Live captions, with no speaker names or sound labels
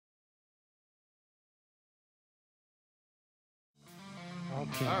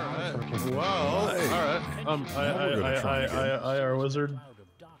working. All Now it's right. working. Well, Hey. all right. Now we're gonna try again. I, our wizard.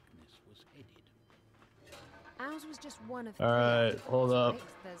 Ours was just one of All three right, artifacts, hold up. right?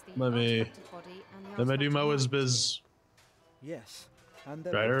 There's the Let me artifacted body and the let me do my artifacted whiz mind. biz. Yes, and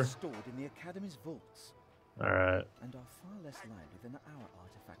they're Strider. both stored in the Academy's vaults, All right. and are far less lively than our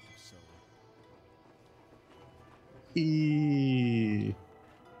artifact of soul.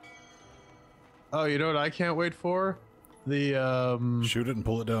 Oh, you know what I can't wait for? The Shoot it and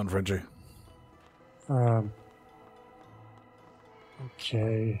pull it down, Frenchie.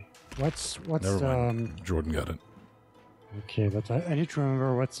 Okay. What's Never mind. Jordan got it. okay, but I need to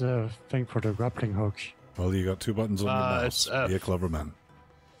remember what's the thing for the grappling hook. Well, you got 2 buttons on your mouse. it's F. Be a clever man.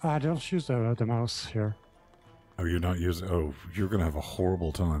 I don't use the mouse here. Oh, you're not using... Oh, you're going to have a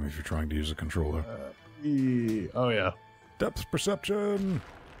horrible time if you're trying to use a controller. Oh yeah. Depth perception!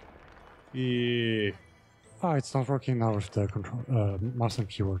 Oh, it's not working now with the control mouse and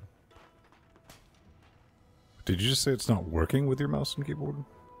keyboard. Did you just say it's not working with your mouse and keyboard?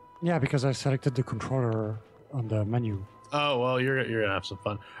 Yeah, because I selected the controller on the menu. Oh well, you're gonna have some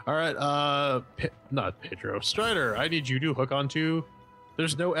fun. All right. Not Pedro. Strider. I need you to hook onto.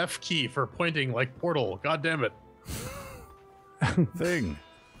 There's no F key for pointing like Portal. God damn it. Thing.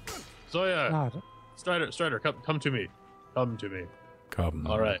 So yeah. Ah, Strider, come to me. Come to me. Come.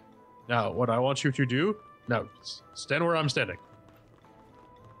 All right. Now, what I want you to do, now, stand where I'm standing.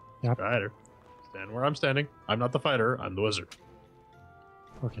 Yep. Strider, stand where I'm standing. I'm not the fighter, I'm the wizard.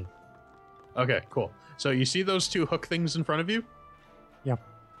 okay. Okay, cool. So you see those 2 hook things in front of you? Yep.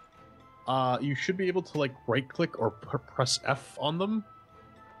 You should be able to, like, right-click or press F on them.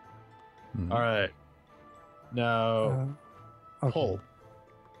 Mhm. All right. Now, Okay. pull.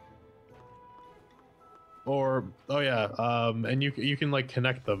 Or oh yeah, and you can like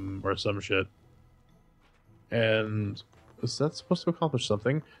connect them or some shit. And is that supposed to accomplish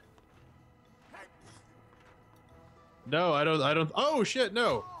something? No, I don't. Oh shit,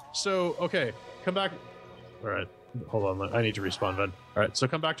 no. So okay, come back. All right, hold on. I need to respawn then. All right, so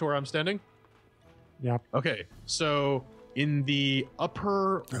come back to where I'm standing. Yep. Okay, so in the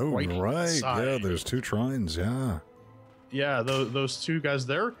upper Oh, right. side, Yeah, there's 2 trines, yeah. yeah, those 2 guys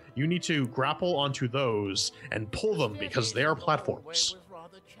there, you need to grapple onto those and pull them because they are platforms.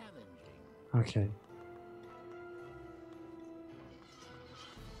 Okay.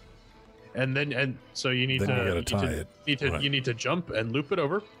 And so you need Then to you gotta tie it. Right. you need to jump and loop it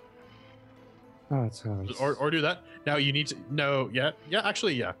over, Oh, it's or do that. Now you need to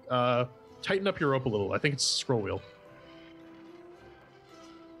actually tighten up your rope a little. I think it's scroll wheel.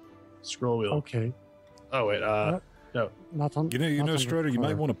 Scroll wheel. okay. Oh wait, no. Not on. You not on know, the Strider, you might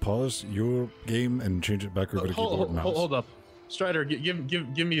controller. want to pause your game and change it back over to keyboard and mouse. Hold up, Strider. Give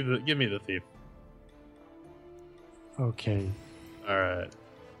me the thief. Okay. All right.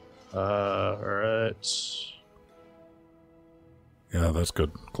 All right. Yeah, that's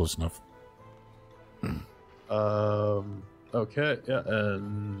good. Close enough. Okay. Yeah,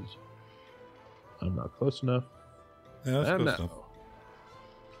 and I'm not close enough. Yeah, that's And close now. enough.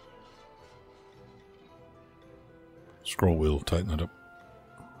 Scroll wheel, tighten it up.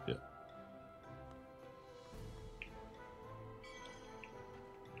 Yeah.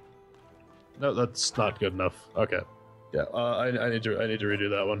 No, that's not good enough. Okay. Yeah. I need to redo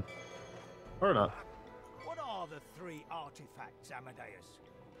that one. Or not. What are the 3 artifacts, Amadeus?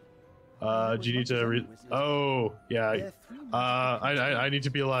 Do you need to read? Oh, yeah. They're 3 I need to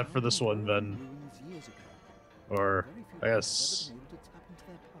be alive for this one then. ruins years ago. Or Very few I people guess. have ever been able to tap into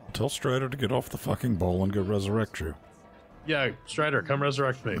their past. Tell Strider to get off the fucking ball and go resurrect you. Yeah, Strider, come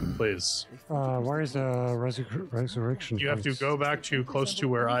resurrect me, please. They thought it was Where the is the resurrection? You have to place? go back to close to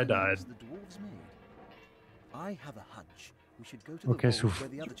where I died. The dwarves made. I have a hunch. We should go to the Okay, so vault where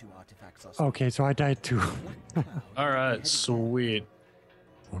the other 2 artifacts are. Okay, so I died too. All right, sweet.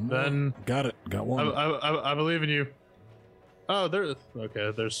 One more. Then Got it. Got one. I believe in you. Oh, there's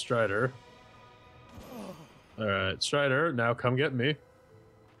Strider. All right, Strider, now come get me.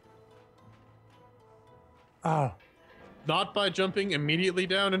 Ah, Not by jumping immediately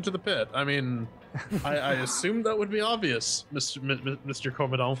down into the pit. I mean, I assumed that would be obvious, Mr.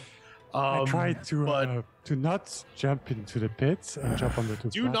 Commandant. I tried but to not jump into the pit and jump on the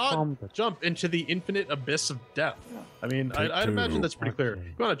do platform, not but jump into the infinite abyss of death. I mean, Take I'd imagine 2. that's pretty clear. Okay.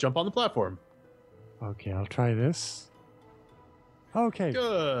 You want to jump on the platform. okay, I'll try this. Okay,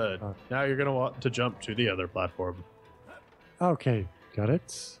 Good. Now you're going to want to jump to the other platform. okay, got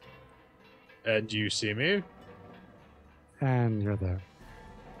it. And do you see me? And you're there.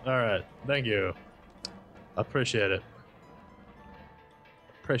 All right. Thank you. Appreciate it.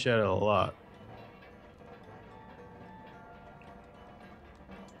 Appreciate it a lot.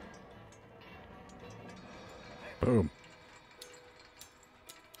 Boom.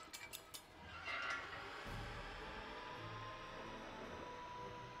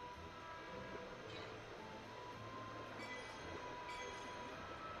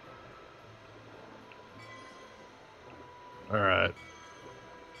 All right.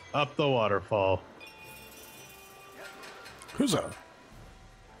 Up the waterfall. Huzzah!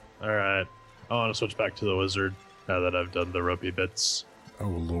 All right. I want to switch back to the wizard now that I've done the ropey bits. Oh,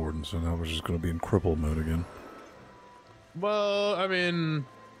 Lord. And so now we're just going to be in cripple mode again. Well, I mean,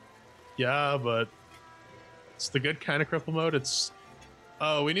 yeah, but it's the good kind of cripple mode. It's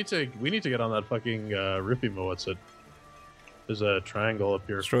we need to get on that fucking rupee mo. What's it? There's a triangle up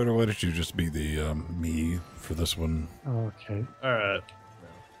here. Strider, why don't you just be the me for this one? Okay. All right.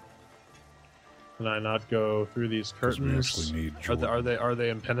 Can I not go through these 'Cause we curtains? actually need Are they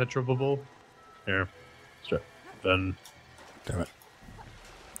impenetrable? Here, then Damn it.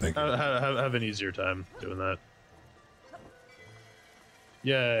 Thank you. have an easier time doing that.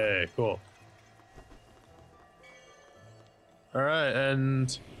 Yay! Cool. All right,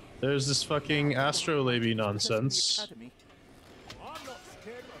 and there's this fucking astrolabe nonsense. Academy. I'm not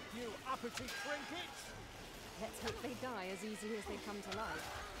scared of a few uppity trinkets. Let's hope they die as easily as they come to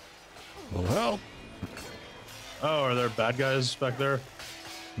life. Well, help. Oh, are there bad guys back there?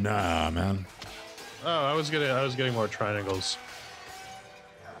 Nah, man. Oh, I was getting more triangles.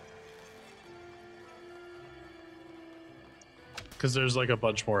 Because there's like a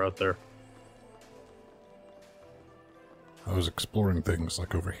bunch more out there. I was exploring things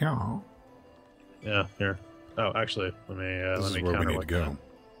like over here. Yeah, here. Oh, actually, let me This let is me where we counter need to like go.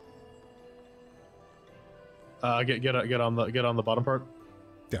 that. Get on the bottom part.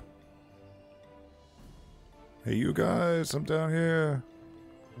 Yeah. Hey, you guys, I'm down here.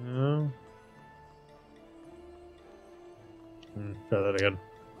 Yeah. Try that again.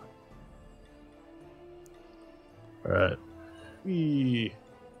 All right.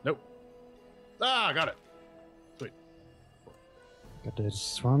 Nope. Ah, got it. Sweet. Got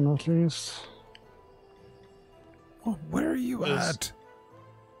this one at least. Oh, where are you This- at?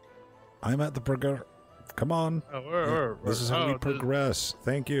 I'm at the progress. Come on. Oh, where? This is how we progress.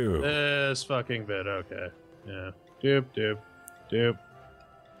 Thank you. This fucking bit. Okay. Yeah. Doop doop doop.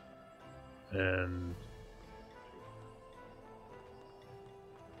 And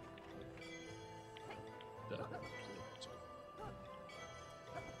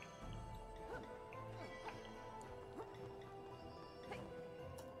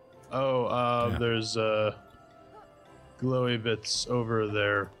Yeah. there's glowy bits over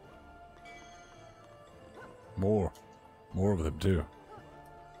there. More of them too.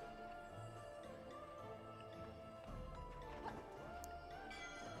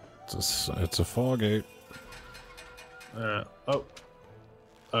 It's a fog gate.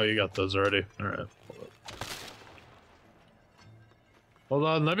 Oh, you got those already. All right. Hold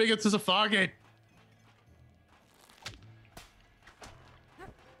on. Let me get to the fog gate.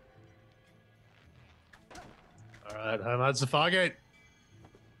 All right, I'm at the fog gate.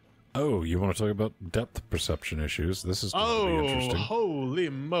 Oh, you want to talk about depth perception issues? This is going to be Oh, interesting. holy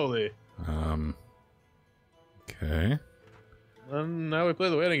moly! Okay. And now we play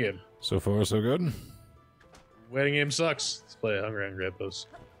the waiting game. So far, so good. Waiting game sucks. Let's play Hungry Hungry Outpost.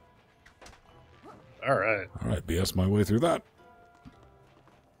 All right. All right, BS my way through that.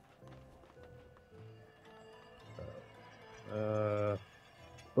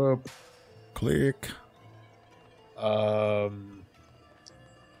 Boop. Click.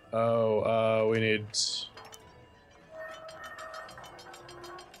 We need.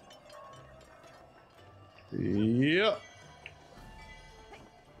 Yep.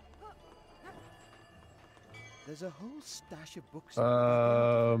 There's a whole stash of books. in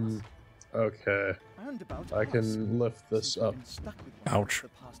the Okay. and about I us, can lift this since we've up. been stuck with one Ouch. for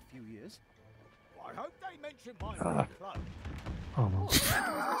the past few years. I hope they mention my new clothes. Almost.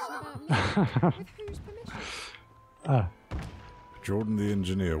 With whose permission? Ah, Jordan the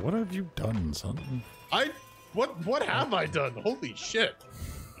engineer. What have you done, son? What have I done? Holy shit.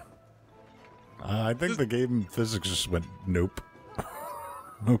 I think the game physics just went nope.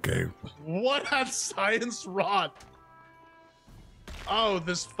 Okay. What has science wrought? Oh,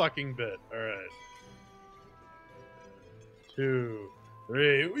 this fucking bit. Alright. 2,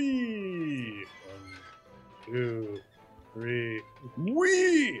 3, wee! 1, 2, 3,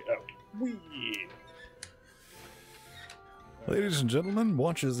 wee! Oh, wee! Ladies and gentlemen,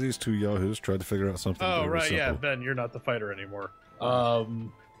 watch as these two yahoos try to figure out something Oh, very right, yeah, simple. Ben, you're not the fighter anymore. oh,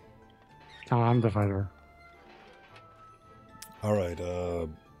 I'm the fighter. All right,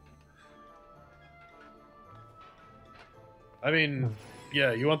 I mean,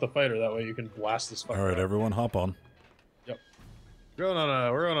 Yeah, you want the fighter. That way you can blast this fucker. All right, up. everyone, hop on. Yep. We're going on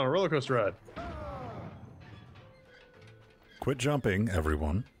a roller coaster ride. Quit jumping,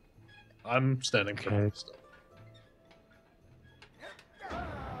 everyone. I'm standing for Okay. still.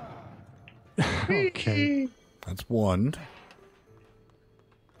 Okay. That's one.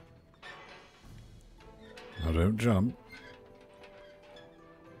 Now don't jump.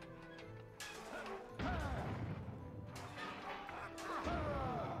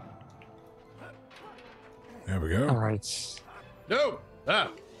 There we go. All right. No!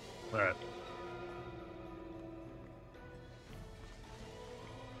 Ah! Alright.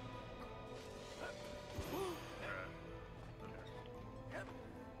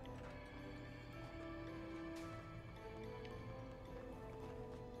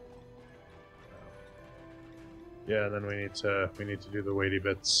 Yeah, then we need to do the weighty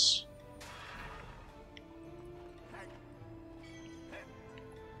bits.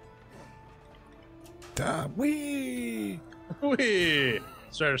 Wee! Whee!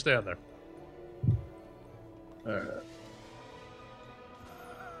 Strider, stay on there. Alright.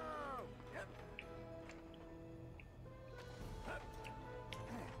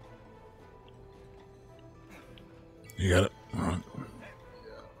 You got it. All right.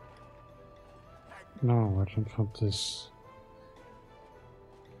 No, I don't want this.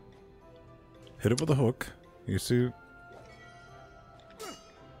 Hit it with a hook. You see?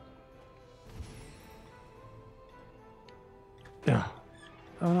 Yeah.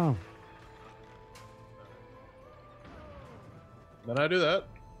 Oh no. Then I do that.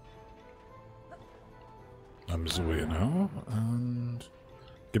 I'm Zoe now, and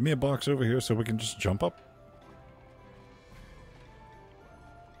give me a box over here so we can just jump up.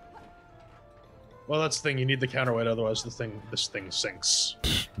 Well, that's the thing. You need the counterweight, otherwise this thing sinks.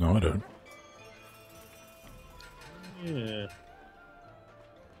 No, I don't. Yeah.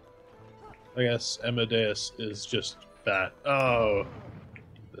 I guess Amadeus is just fat. Oh,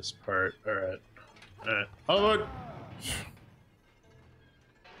 this part. All right. All right. Hold on.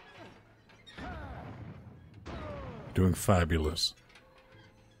 Doing fabulous.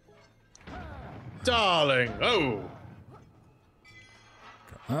 Darling. Oh.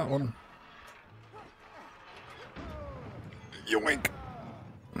 Got that one. Yoink!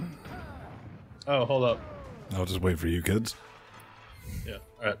 Oh, hold up. I'll just wait for you kids. Yeah.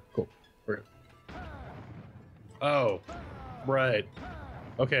 All right. Cool. We're good. Oh, right.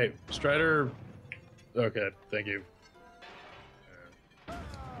 Okay, Strider. Okay, thank you.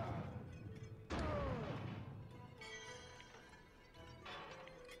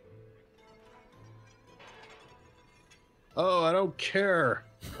 Oh, I don't care.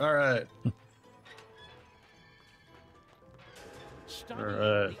 All right. Study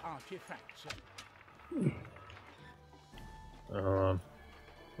Alright. the artifacts.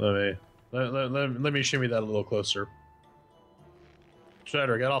 Let me shimmy that a little closer.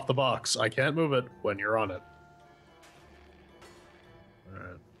 Strider, get off the box. I can't move it when you're on it.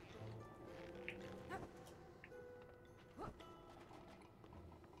 Alright.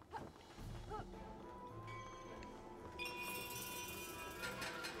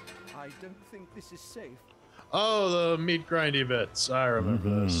 I don't think this is safe. Oh, the meat grindy bits. I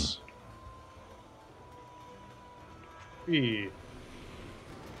remember this. E.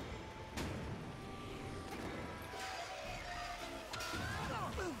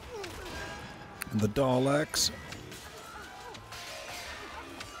 The Daleks.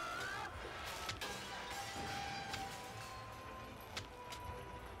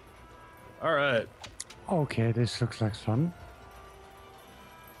 All right. Okay, this looks like fun.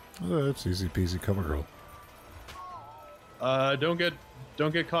 Oh, it's easy peasy cover girl. Don't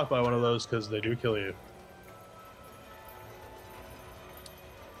get caught by one of those because they do kill you.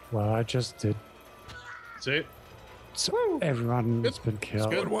 Well, I just did. See? So everyone's been killed.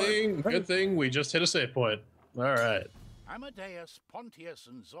 Good thing we just hit a save point. All right. Amadeus, Pontius,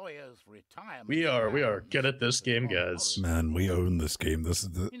 and Zoya's retirement. We are good at this game, guys. Man, we own this game. This is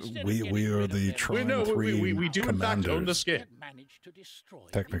the we are the Trine 3 we do in fact own this game. Managed to destroy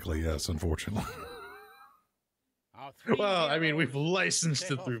Technically, yes, unfortunately. Our three Well, I mean, heroes we've licensed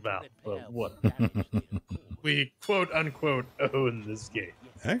set it through off to Valve, repair but what? damage they have caused. We quote unquote own this game.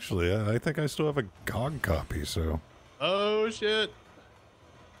 Actually, I think I still have a GOG copy, so... Oh shit!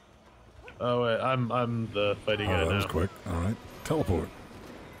 Oh wait, I'm the fighting guy Oh, that now. was quick. Alright. Teleport.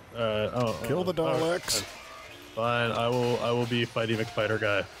 Kill the Daleks. Fine, I will be Fighty McFighter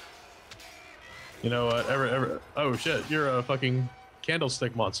guy. You know what? Oh shit! You're a fucking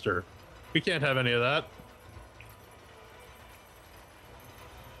candlestick monster. We can't have any of that.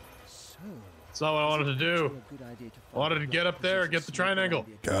 So, It's not what I wanted to do. A good idea to I wanted to find get up there, possesses get the sneaking triangle.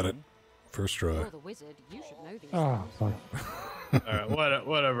 around the Got it. academy. First try. You're the wizard. You should know these Oh, things. fuck. All right,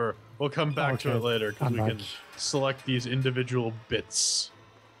 whatever. We'll come back to Okay, it later because I'm we back. can select these individual bits.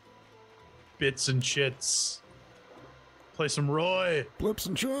 Bits and chits. Play some Roy. Blips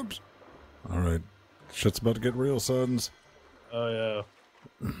and chubs. Alright. Shit's about to get real, sons. Oh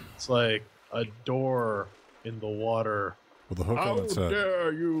yeah. It's like a door in the water. With a hook How on its head.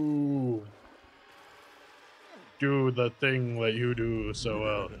 dare you do the thing that you do so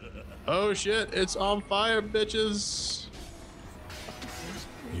well? Oh shit, it's on fire, bitches.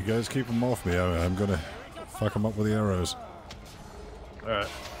 You guys keep them off me. I'm gonna fuck them up with the arrows. Alright.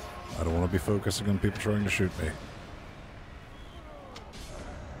 I don't want to be focusing on people trying to shoot me.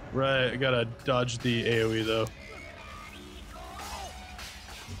 Right, I gotta dodge the AoE though.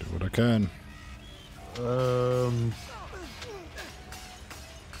 Do what I can.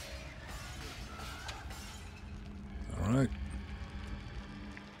 Alright.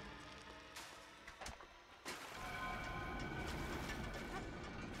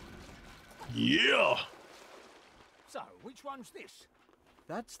 Yeah! So, which one's this?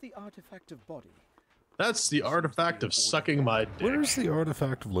 That's the artifact of body. That's the artifact of sucking my dick. Where's the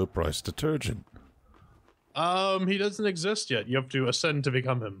artifact of low price detergent? He doesn't exist yet. You have to ascend to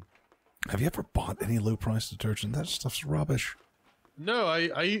become him. Have you ever bought any low price detergent? That stuff's rubbish. No,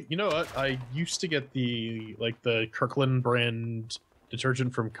 I you know what? I used to get the Kirkland brand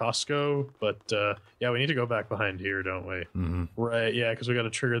detergent from Costco, but yeah, we need to go back behind here, don't we? Mm-hmm. Right, yeah, because we got to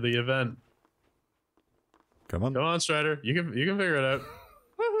trigger the event. Come on. Come on, Strider, you can figure it out.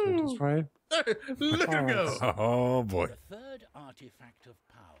 Go this way. Look her go! Oh boy. The third artifact of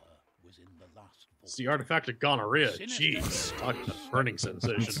power was in the last It's the artifact of gonorrhea. Jeez, talking to burning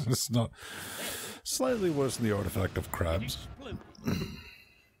sensation. It's not slightly worse than the artifact of crabs.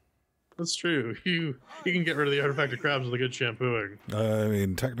 That's true. You can get rid of the artifact of crabs with a good shampooing. I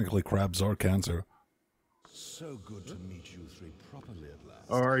mean, technically, crabs are cancer. So good to meet you three properly at last.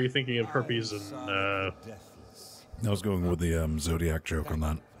 Or are you thinking of herpes and Deathless. I was going with the Zodiac joke on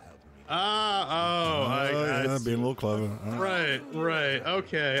that. I being a little clever. right.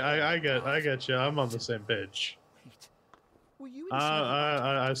 Okay, I get you. I'm on the same page. Were you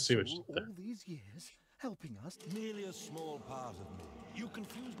I see what you all these years helping us? Merely a small part of me. You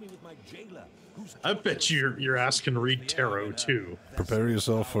confuse me with my jailer, who's I bet your ass can read tarot too. Prepare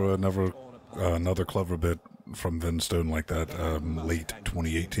yourself for another clever bit from Vinstone like that late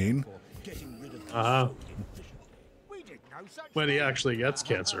 2018. We did no such When he actually gets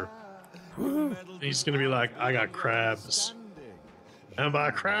cancer, he's gonna be like, I got crabs, and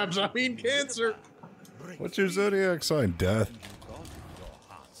by crabs I mean cancer. What's your Zodiac sign? Death. God your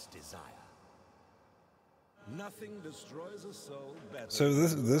heart's desire. Nothing destroys a soul better. So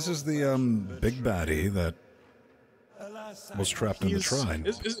this is the big baddie that Alas, was trapped in the Trine.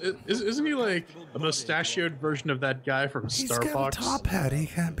 Isn't he like a mustachioed version of that guy from He's Star got Fox? a top hat. He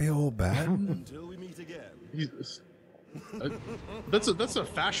can't be all bad. until we meet again. He's- that's a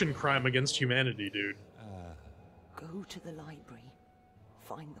fashion crime against humanity, dude. Go to the library.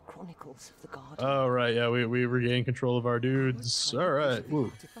 Find the chronicles of the Guardian. Oh right, yeah, we regain control of our dudes. All right.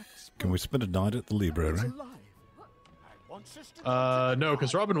 Can we spend a night at the library? alive. And wants us to No,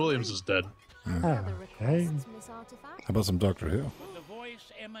 because Robin Williams is dead. Other Okay. requests, Miss Artifact? How about some Doctor Who? The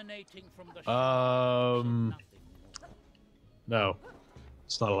voice emanating from the No,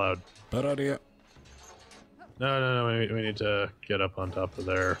 it's not allowed. Bad idea. No, we need to get up on top of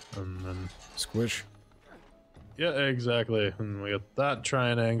there, and then Squish. yeah, exactly. And we got that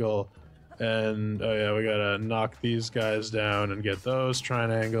triangle, and oh yeah, we gotta knock these guys down and get those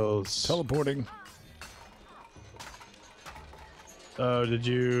triangles. Teleporting. Oh, did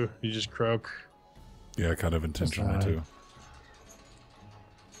you just croak? Yeah, kind of intentionally too.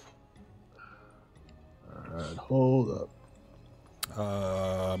 All right, hold up.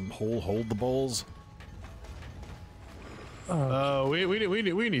 Hold the balls. Oh,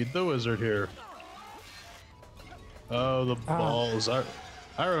 we need the wizard here. Oh, the balls. I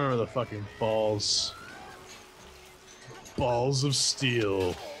remember the fucking balls. Balls of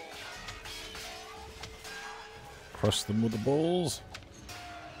steel. Crush them with the balls.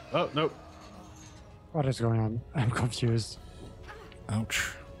 Oh, nope. What is going on? I'm confused.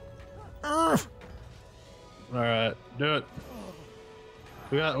 Ouch. Alright, do it.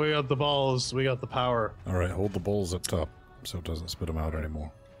 We got the balls, we got the power. Alright, hold the balls up top so it doesn't spit them out anymore.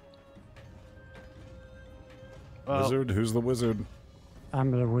 Well, Wizard? Who's the wizard?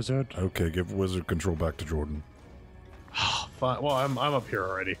 I'm the wizard. Okay, give wizard control back to Jordan. fine. Well, I'm up here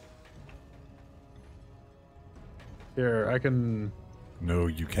already. Here, I can... No,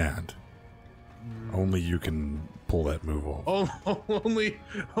 you can't. Only you can pull that move off.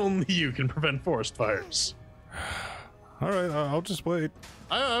 Only you can prevent forest fires. All right, I'll just wait.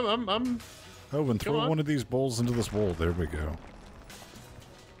 I'm. Oh, and throw one of these balls into this wall. There we go.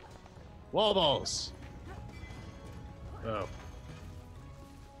 Wall balls. Oh.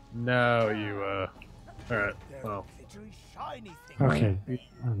 No, you, Alright, well. Okay,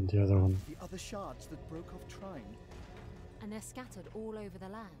 and the other one. The other shards that broke off Trine. And they're scattered all over the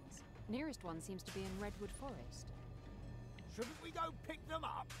lands. Nearest one seems to be in Redwood Forest. Shouldn't we go pick them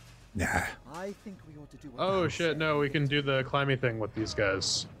up? Nah. I think we ought to do what Oh you shit, said. no, we can do the climbing thing with these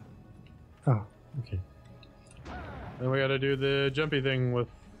guys. Oh, okay. Then we gotta do the jumpy thing with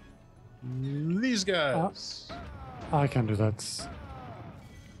these guys. I can do that.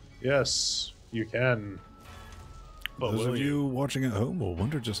 Yes, you can. But Those will of you watching at home will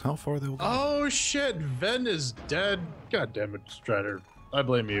wonder just how far they'll go. Oh shit, Ven is dead. God damn it, Strider. I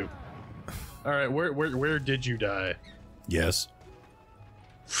blame you. Alright, where did you die? Yes.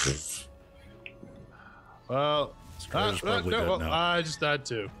 Well, Strider's probably dead now. I just died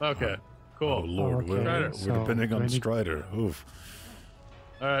too. Okay, cool. Oh lord, Okay, we're so depending on we need- Strider. Oof.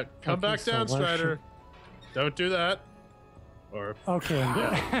 Alright, come Okay, back so down, where Strider. Don't do that. Or Okay,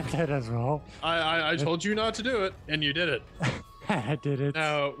 and that as well. I told you not to do it, and you did it. I did it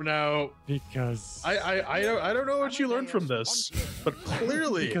Now because I don't know what you learned from this, but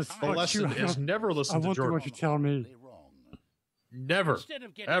clearly Because the fuck lesson you, is never I listen to want to Jordan. what you tell me. Wrong. Never, Instead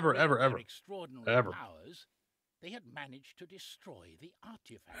of getting ever, rid of ever, their ever, extraordinary ever. powers, they had managed to destroy the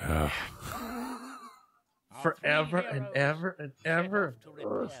artifact. Our Forever three and heroes ever and set ever. off to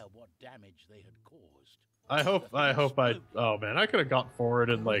repair what damage they had caused. I hope oh man, I could have got forward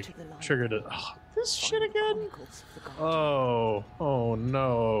and like triggered it. Oh, this shit again. Oh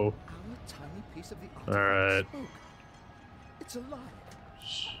no. Our tiny piece of the All right. spoke. It's alive.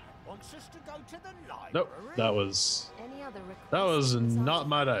 Wants us to go to the library? Nope, that was Any other requests that was for this not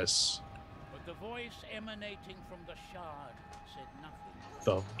my artifact? dice. But the voice emanating from the shard said nothing.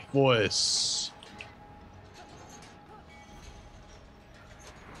 The voice.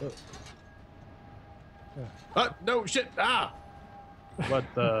 No shit! Ah! What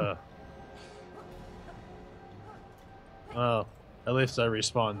the? Oh, at least I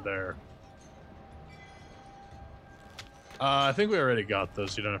respawned there. I think we already got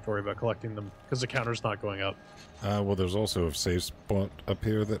those. You don't have to worry about collecting them because the counter's not going up. Well, there's also a safe spot up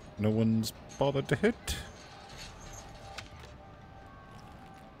here that no one's bothered to hit.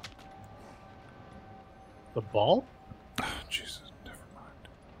 The ball? Oh, Jesus, never mind.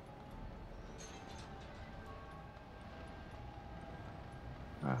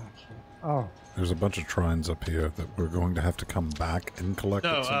 Okay. Oh, There's a bunch of trines up here that we're going to have to come back and collect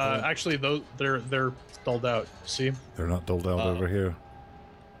No, at some point. actually, those they're dulled out. See? They're not dulled out over here.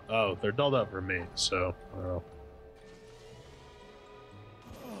 Oh, they're dulled out for me. So,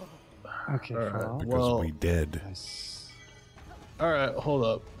 okay. All right, well, Because well- we dead. yes. all right, hold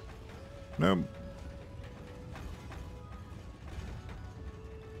up. No.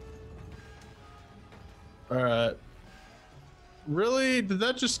 All right. Really? Did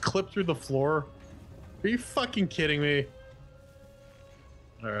that just clip through the floor? Are you fucking kidding me?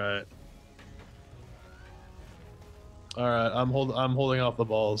 All right. All right. I'm holding off the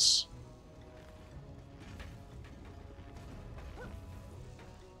balls.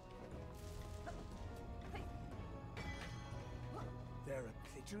 There are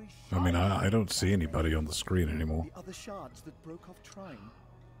glittery I mean, shards. I don't see anybody on the screen anymore. The other shards that broke off Trine.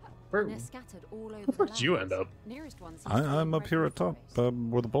 Where, And they're scattered all over the where'd you lands. end up? Nearest one seems to be I'm in up here Redwood at top, Forest.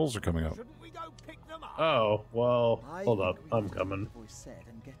 where the balls are coming up. Shouldn't we go pick them up? Oh, well, I hold think up. we I'm ought to do coming. what the voice said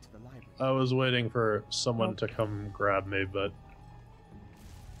and get to the library. I was waiting for someone to come grab me, but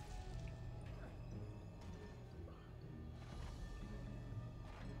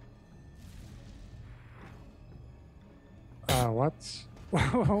What?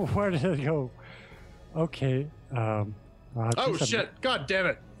 Where did it go? Okay. oh geez, shit! God damn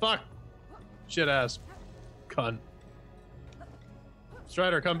it! Fuck! Shit ass, cunt.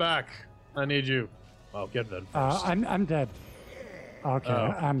 Strider, come back! I need you. Well, get Ven first. I'm dead. Okay,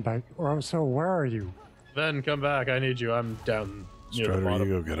 Oh. I'm back. Oh, so where are you? Ven, come back! I need you. I'm down near the Strider, bottom.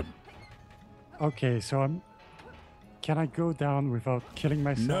 you go get him. Okay, so I'm. Can I go down without killing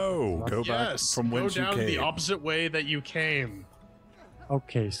myself? No, What? go back Yes, from go whence you down the came. opposite way that you came.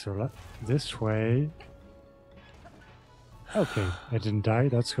 Okay, so this way. Okay, I didn't die.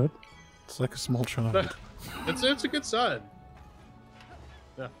 That's good. It's like a small child. It's a good sign.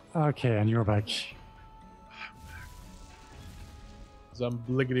 Okay, and you're back. 'Cause I'm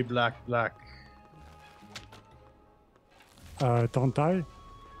bliggity black. Don't die.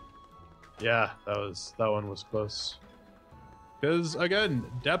 Yeah, that one was close. Because again,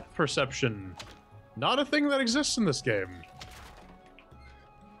 depth perception, not a thing that exists in this game.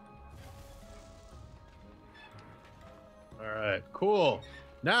 All right, cool.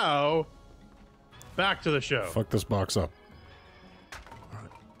 Now, back to the show. Fuck this box up.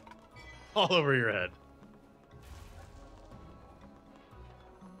 All over your head.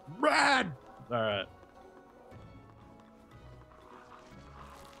 Rad! All right.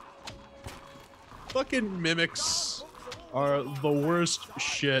 Fucking mimics are the worst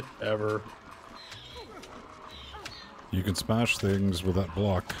shit ever. You can smash things with that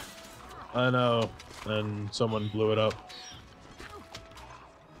block. I know. And someone blew it up.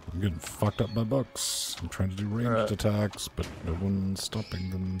 I'm getting fucked up by bucks. I'm trying to do ranged attacks, but no one's stopping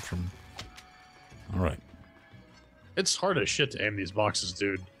them from... Alright. It's hard as shit to aim these boxes,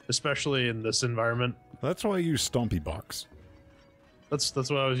 dude. Especially in this environment. That's why I use Stompy Box. That's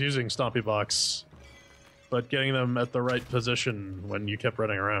what I was using, Stompy Box. But getting them at the right position when you kept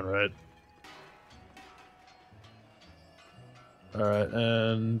running around, right? Alright,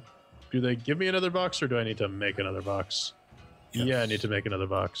 and... do they give me another box, or do I need to make another box? Yes. Yeah, I need to make another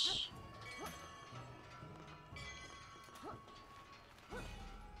box.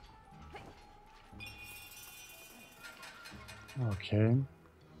 Okay.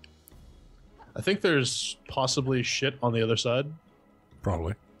 I think there's possibly shit on the other side.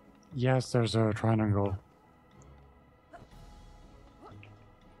 Probably. Yes, there's a triangle.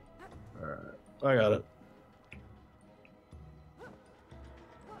 Alright, I got it.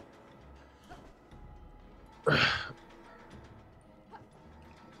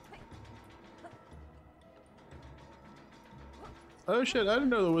 Oh shit, I didn't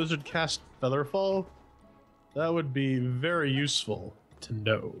know the wizard cast Featherfall. That would be very useful to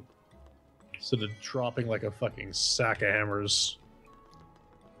know. Instead of dropping like a fucking sack of hammers.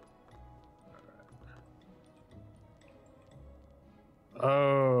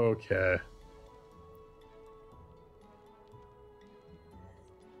 Okay.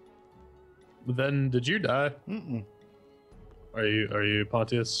 Then did you die? Mm-mm. Are you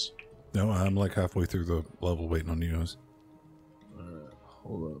Pontius? No, I'm like halfway through the level waiting on you guys. Alright,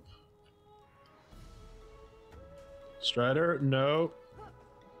 hold up. Strider? No.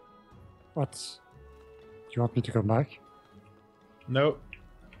 What? Do you want me to come back? Nope.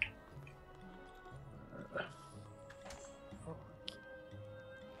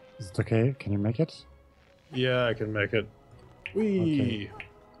 Is it okay? Can you make it? Yeah, I can make it. Whee! Okay.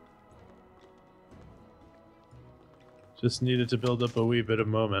 Just needed to build up a wee bit of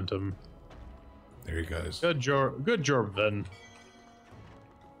momentum. There you guys. Good job, then.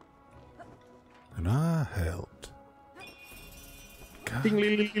 And I helped. God. Ding,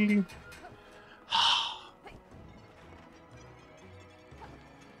 ling, ling, ling, ling.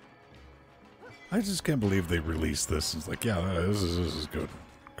 I just can't believe they released this. It's like, yeah, this is good.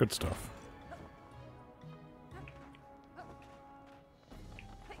 Good stuff.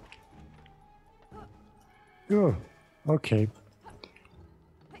 Oh, okay.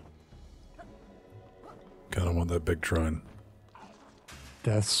 Kind of want that big Trine.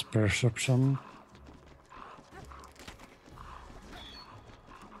 Death's perception.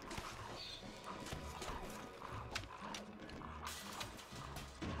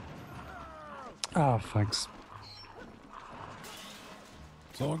 Ah, thanks.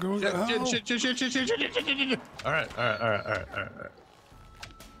 It's all going to hell. Alright.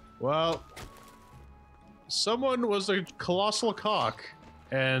 Well, someone was a colossal cock,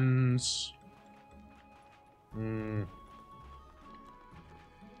 and...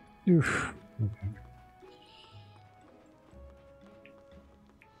 Oof. Okay.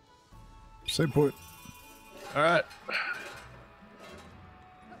 Same point. Alright.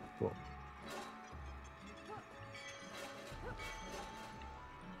 Cool.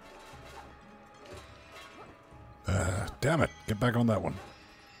 Damn it. Get back on that one.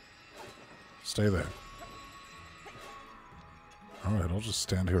 Stay there. Alright, I'll just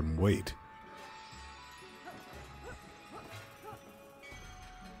stand here and wait.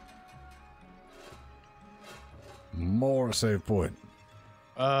 More save point.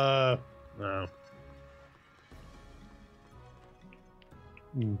 No.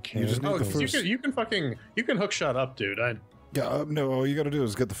 Okay. You just need Oh, the first... you can hook shot up, dude. Yeah, no, all you gotta do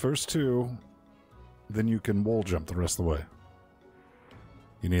is get the first two, then you can wall jump the rest of the way.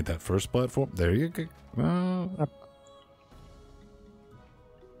 You need that first platform. There you go.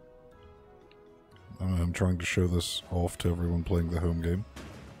 I'm trying to show this off to everyone playing the home game.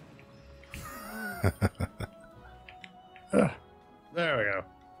 There we go.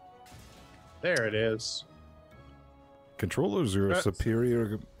 There it is. Controllers are a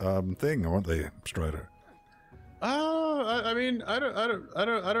superior thing, aren't they, Strider? I mean, I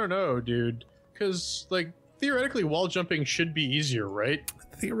don't know, dude. Because like theoretically, wall jumping should be easier, right?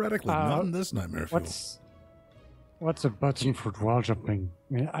 Theoretically, not in this nightmare fuel. What's a button for wall jumping?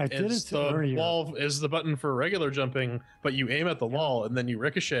 I mean, I did it earlier. Wall is the button for regular jumping, but you aim at the wall and then you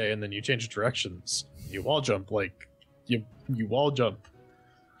ricochet and then you change directions. You wall jump like you wall jump.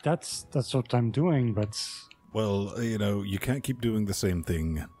 That's what I'm doing, but well, you know, you can't keep doing the same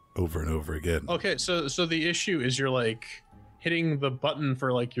thing over and over again. Okay, so the issue is you're like hitting the button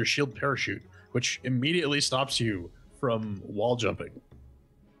for like your shield parachute, which immediately stops you from wall jumping.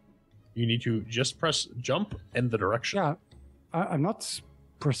 You need to just press jump and the direction. Yeah, I'm not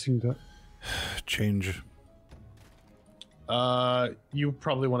pressing the change. You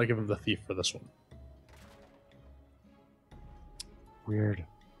probably want to give him the thief for this one. Weird.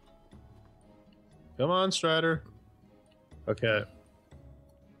 Come on, Strider. Okay.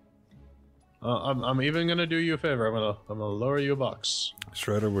 I'm even gonna do you a favor. I'm gonna lower you a box.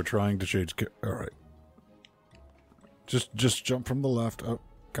 Strider, we're trying to change. All right. Just jump from the left. Oh,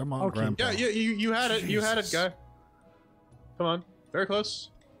 come on, okay. Grandpa. Yeah, you had it. Jesus. You had it, guy. Come on, very close.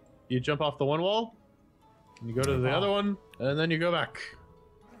 You jump off the one wall, and you go to the other one, and then you go back.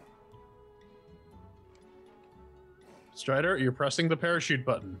 Strider, you're pressing the parachute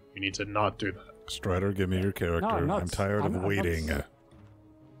button. You need to not do that. Strider, give me your character. No, I'm not. I'm tired of waiting.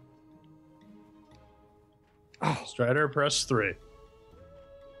 Strider, press 3.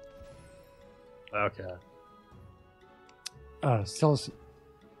 Okay. Still.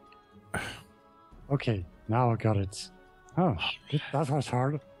 Okay, now I got it. Oh, that was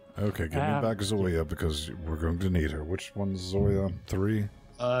hard. Okay, give me back Zoya because we're going to need her. Which one's Zoya? 3?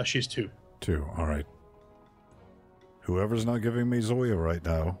 She's 2. 2. All right. Whoever's not giving me Zoya right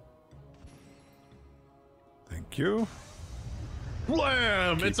now. Thank you.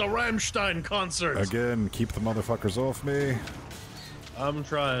 Blam! It's a Rammstein concert. Again, keep the motherfuckers off me. I'm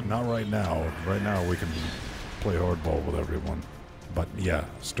trying. Not right now. Right now we can play hardball with everyone. But yeah,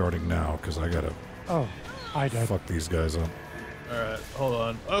 starting now because I gotta. Oh, I died. Fuck these guys up. All right, hold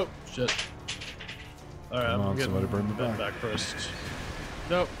on. Oh shit! All right, Come on, I'm getting somebody bring me Ben back first.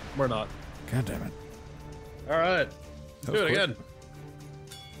 Nope, we're not. God damn it! All right, do it again.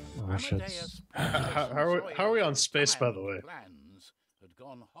 Oh shit! How are we on space, by the way? Had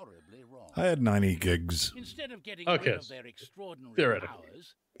gone horribly wrong. I had 90 gigs. Instead of getting Okay. rid of their extraordinary Theoretically.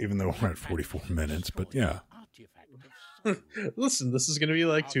 powers, Even though we're at 44 minutes, but yeah. Listen, this is gonna be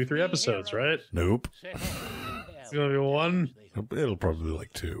like 2-3 episodes, right? Nope. It's gonna be 1. It'll probably be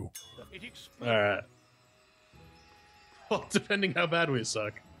like 2. All right. Well, depending how bad we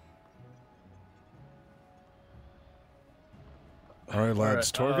suck. All right, lads.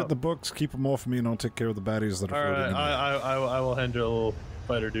 right, target the books. Keep them off me, and I'll take care of the baddies that are All floating right, in there. I will handle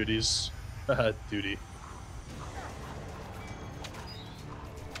fighter duties. Duty.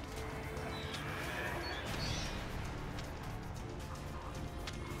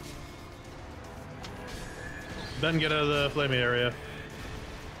 Then get out of the flaming area.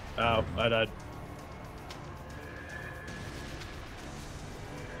 Ow, I died.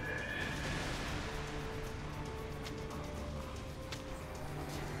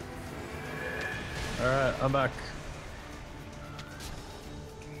 Alright, I'm back.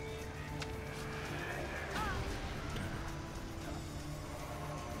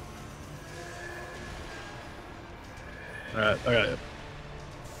 Alright, I got it.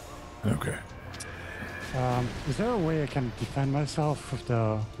 Okay. Is there a way I can defend myself with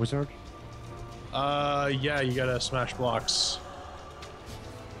the wizard? Yeah, you gotta smash blocks.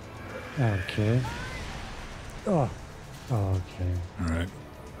 Okay. Oh. Okay. All right.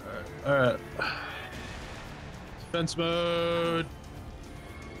 Alright. Defense mode.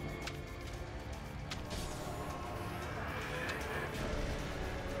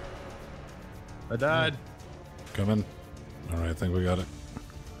 I died. Coming. All right, I think we got it.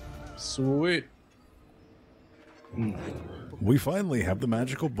 Sweet. We finally have the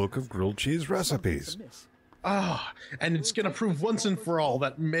magical book of grilled cheese recipes. Ah, and it's gonna prove once and for all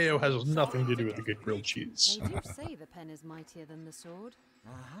that mayo has nothing to do with the good grilled cheese. They do say the pen is mightier than the sword.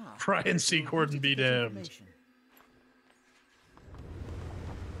 Try and see Gordon be damned.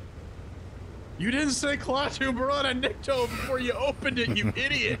 You didn't say Klaatu Barada Nikto before you opened it, you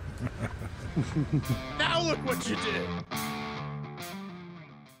idiot! Now look what you did!